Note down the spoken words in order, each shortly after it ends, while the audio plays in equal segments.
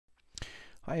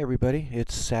Hi everybody,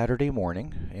 it's Saturday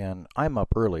morning and I'm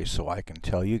up early so I can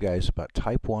tell you guys about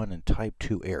type 1 and type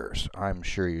 2 errors. I'm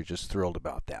sure you're just thrilled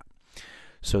about that.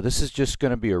 So this is just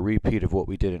going to be a repeat of what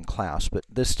we did in class, but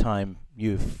this time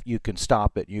you can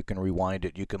stop it, you can rewind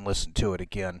it, you can listen to it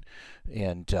again,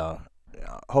 and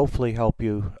hopefully help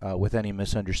you with any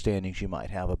misunderstandings you might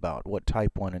have about what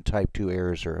type 1 and type 2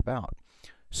 errors are about.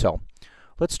 So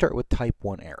let's start with type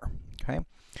 1 error. Okay,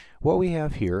 what we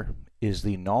have here is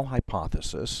the null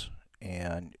hypothesis,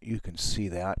 and you can see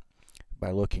that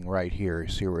by looking right here.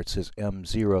 See where it says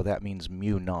M0, that means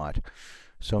mu naught.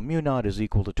 So mu naught is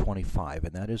equal to 25,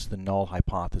 and that is the null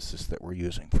hypothesis that we're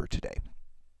using for today.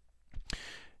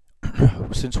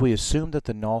 Since we assume that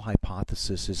the null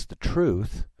hypothesis is the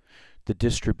truth, the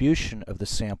distribution of the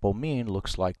sample mean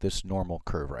looks like this normal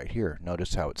curve right here.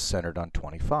 Notice how it's centered on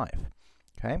 25.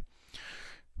 Okay?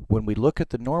 When we look at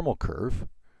the normal curve,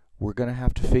 we're going to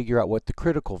have to figure out what the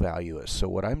critical value is. So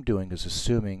what I'm doing is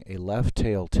assuming a left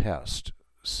tail test.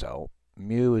 So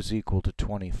mu is equal to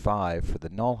 25 for the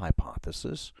null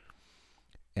hypothesis,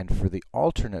 and for the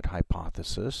alternate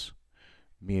hypothesis,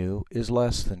 mu is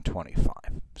less than 25.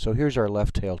 So here's our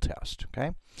left tail test.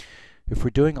 Okay? If we're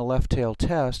doing a left tail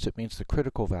test, it means the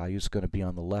critical value is going to be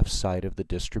on the left side of the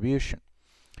distribution.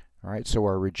 All right, so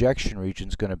our rejection region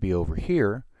is going to be over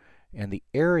here, and the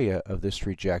area of this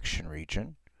rejection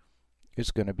region is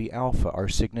going to be alpha, our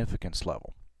significance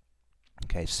level.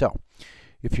 Okay, so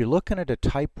if you're looking at a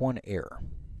type 1 error,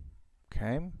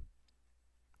 okay,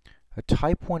 a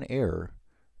type 1 error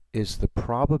is the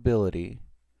probability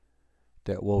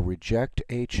that we'll reject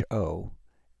HO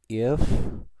if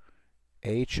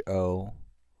HO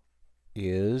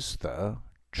is the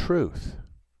truth.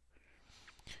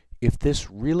 If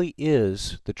this really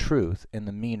is the truth and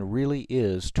the mean really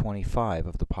is 25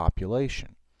 of the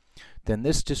population, then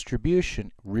this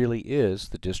distribution really is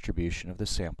the distribution of the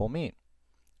sample mean.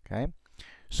 Okay?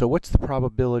 So what's the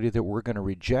probability that we're going to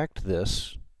reject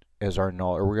this as our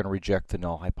null, or we're going to reject the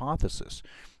null hypothesis?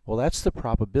 Well, that's the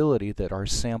probability that our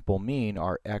sample mean,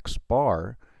 our x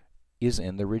bar, is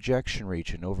in the rejection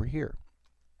region over here.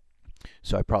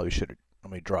 So I probably should have,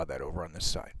 let me draw that over on this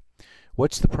side.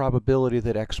 What's the probability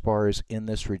that x bar is in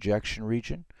this rejection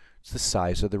region? It's the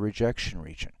size of the rejection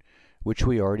region, which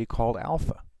we already called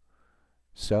alpha.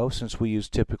 So since we use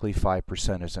typically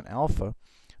 5% as an alpha,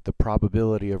 the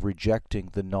probability of rejecting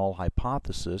the null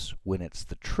hypothesis when it's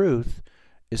the truth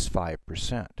is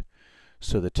 5%.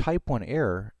 So the type 1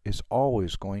 error is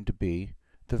always going to be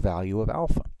the value of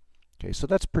alpha. Okay, so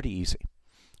that's pretty easy.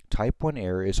 Type 1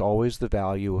 error is always the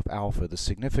value of alpha, the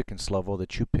significance level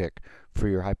that you pick for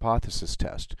your hypothesis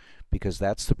test, because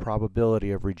that's the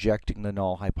probability of rejecting the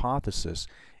null hypothesis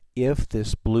if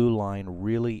this blue line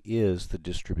really is the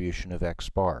distribution of x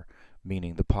bar,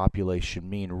 meaning the population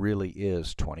mean really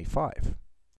is 25.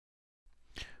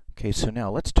 Okay, so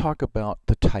now let's talk about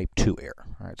the type 2 error.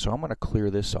 All right, so I'm going to clear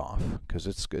this off because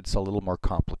it's a little more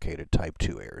complicated, type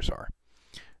 2 errors are.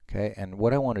 Okay, and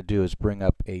what I want to do is bring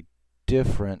up a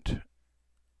different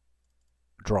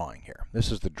drawing here. This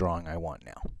is the drawing I want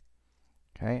now.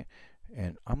 Okay,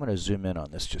 and I'm going to zoom in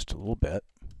on this just a little bit,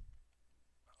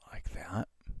 like that,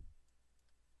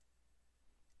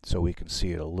 so we can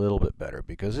see it a little bit better,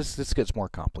 because this gets more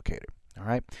complicated. All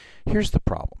right, here's the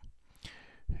problem.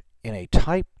 In a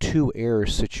type 2 error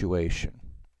situation,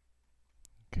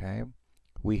 okay,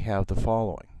 we have the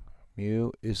following.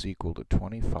 Mu is equal to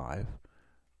 25.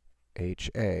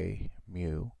 HA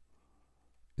mu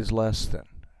is less than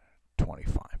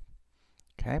 25.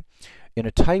 Okay? In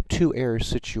a type 2 error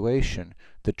situation,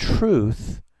 the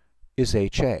truth is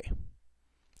HA.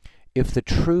 If the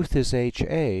truth is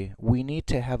HA, we need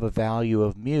to have a value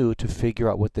of mu to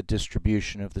figure out what the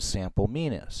distribution of the sample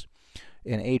mean is.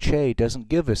 And HA doesn't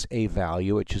give us a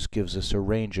value, it just gives us a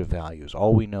range of values.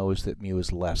 All we know is that mu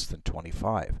is less than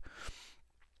 25.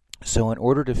 So in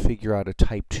order to figure out a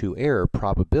type 2 error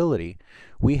probability,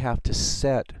 we have to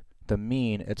set the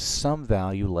mean at some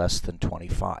value less than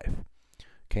 25.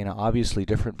 Okay, now obviously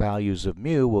different values of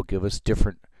mu will give us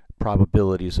different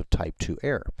probabilities of type 2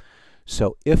 error.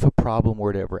 So if a problem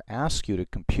were to ever ask you to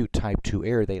compute type 2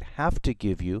 error, they'd have to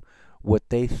give you what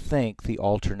they think the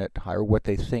alternate, or what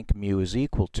they think mu is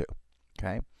equal to.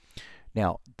 Okay?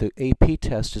 Now, the AP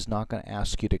test is not going to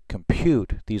ask you to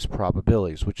compute these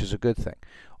probabilities, which is a good thing.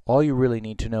 All you really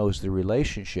need to know is the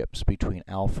relationships between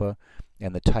alpha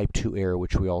and the type 2 error,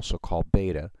 which we also call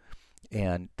beta,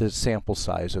 and the sample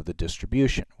size of the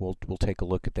distribution. We'll take a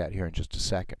look at that here in just a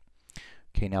second.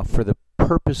 Okay, now for the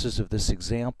purposes of this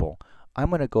example, I'm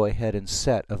going to go ahead and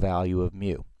set a value of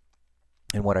mu.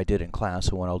 And what I did in class,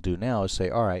 and what I'll do now, is say,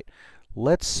 all right,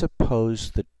 let's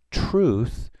suppose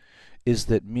truth is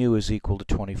that mu is equal to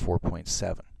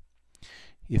 24.7.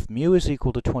 If mu is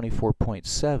equal to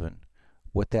 24.7,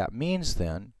 what that means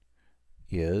then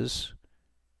is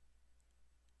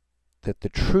that the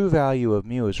true value of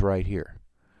mu is right here,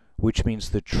 which means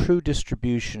the true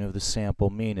distribution of the sample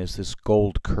mean is this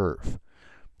gold curve.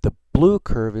 The blue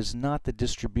curve is not the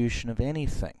distribution of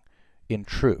anything in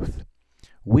truth.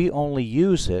 We only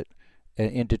use it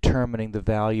in determining the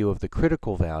value of the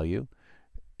critical value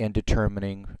and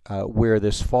determining where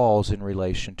this falls in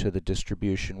relation to the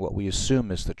distribution, what we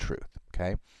assume is the truth.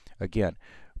 Okay? Again,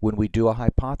 when we do a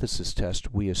hypothesis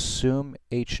test, we assume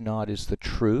H0 is the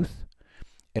truth,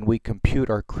 and we compute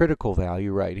our critical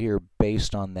value right here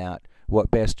based on that,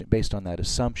 based on that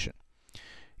assumption.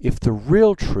 If the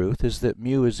real truth is that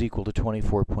mu is equal to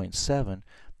 24.7,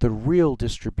 the real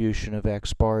distribution of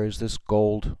x bar is this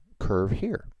gold curve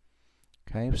here.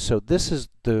 Okay, so this is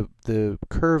the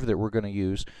curve that we're going to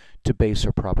use to base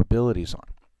our probabilities on.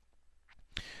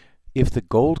 If the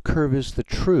gold curve is the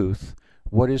truth,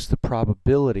 what is the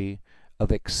probability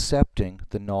of accepting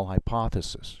the null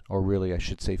hypothesis? Or really, I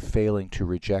should say, failing to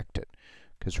reject it.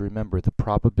 Because remember, the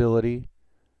probability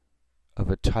of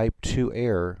a type 2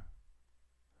 error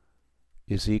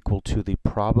is equal to the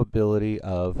probability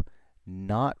of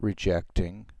not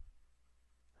rejecting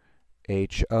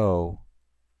HO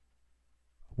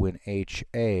when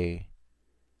HA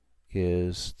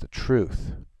is the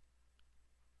truth.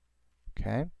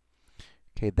 Okay?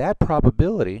 Okay, that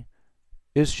probability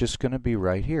is just going to be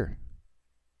right here.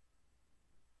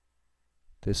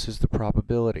 This is the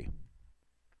probability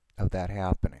of that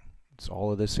happening. It's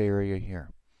all of this area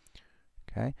here.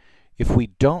 Okay? If we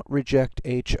don't reject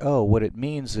HO, what it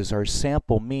means is our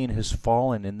sample mean has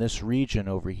fallen in this region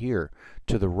over here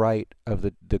to the right of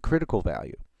the critical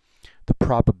value. The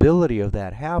probability of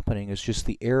that happening is just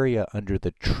the area under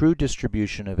the true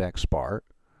distribution of x bar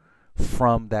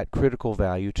from that critical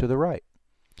value to the right.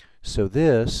 So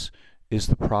this is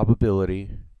the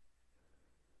probability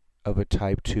of a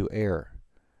type 2 error.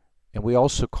 And we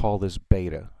also call this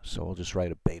beta, so I'll just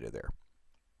write a beta there.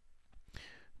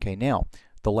 Okay, now,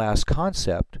 the last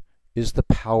concept is the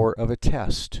power of a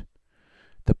test.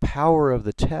 The power of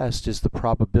the test is the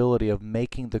probability of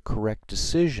making the correct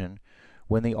decision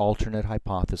when the alternate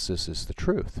hypothesis is the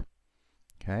truth.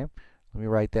 Okay, let me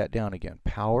write that down again.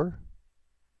 Power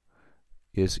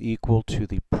is equal to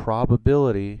the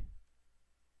probability,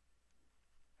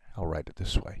 I'll write it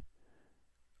this way,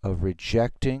 of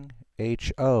rejecting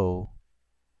HO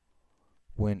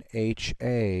when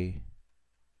HA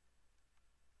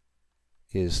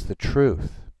is the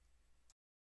truth.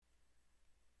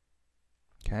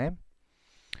 Okay?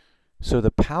 So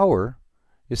the power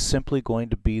is simply going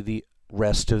to be the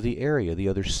rest of the area, the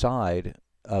other side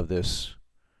of this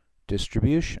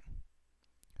distribution.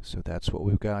 So that's what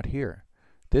we've got here.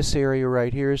 This area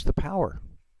right here is the power.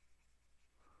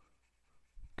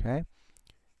 Okay?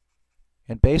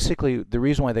 And basically, the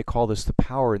reason why they call this the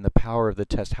power and the power of the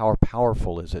test, how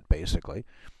powerful is it basically,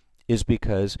 is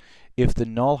because if the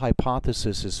null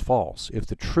hypothesis is false, if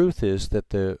the truth is that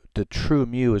the true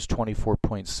mu is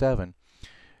 24.7,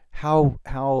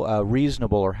 how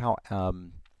reasonable or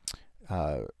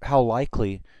how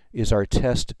likely is our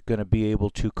test going to be able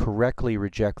to correctly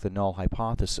reject the null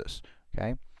hypothesis?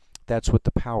 Okay, that's what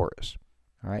the power is.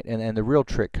 All right, and the real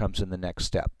trick comes in the next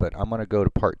step, but I'm going to go to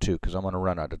part 2 because I'm going to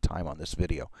run out of time on this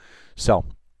video. So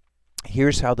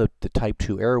here's how the type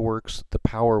 2 error works, the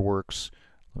power works.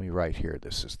 Let me write here,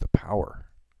 this is the power.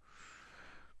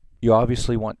 You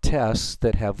obviously want tests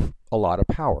that have a lot of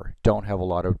power, don't have a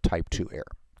lot of type 2 error.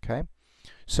 Okay,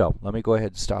 so let me go ahead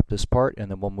and stop this part and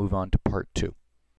then we'll move on to part 2.